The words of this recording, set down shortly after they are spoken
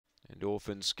And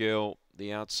Orphan Skill,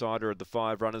 the outsider of the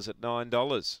 5 runners at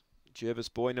 $9. Jervis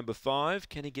Boy, number 5.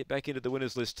 Can he get back into the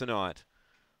winners list tonight?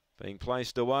 Being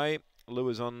placed away.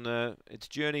 Lures on its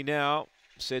journey now.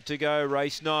 Set to go,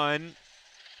 race 9.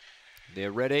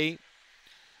 They're ready.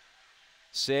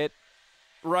 Set.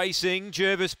 Racing,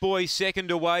 Jervis Boy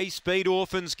second away, Speed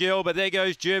Orphan's Girl, but there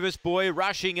goes Jervis Boy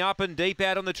rushing up and deep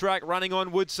out on the track, running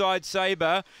on Woodside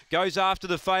Sabre, goes after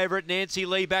the favourite, Nancy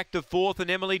Lee back to 4th and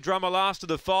Emily Drummer last to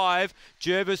the 5.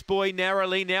 Jervis Boy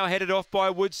narrowly now headed off by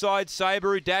Woodside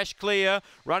Sabre, who dashed clear,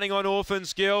 running on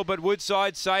Orphan's Girl, but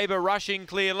Woodside Sabre rushing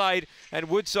clear late, and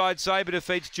Woodside Sabre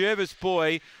defeats Jervis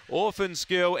Boy, Orphan's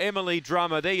Girl, Emily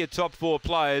Drummer. They're your top 4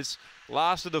 players.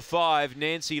 Last of the 5,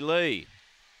 Nancy Lee.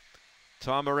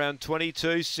 Time around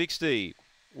 22.60.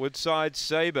 Woodside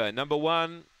Sabre, number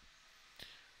 1.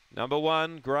 Number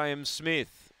 1, Graham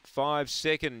Smith. 5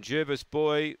 second, Jervis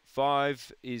Boy.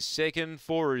 5 is second.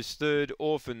 4 is third,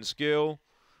 Orphan Skill.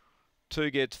 2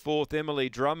 gets 4th, Emily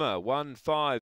Drummer. 1, 5.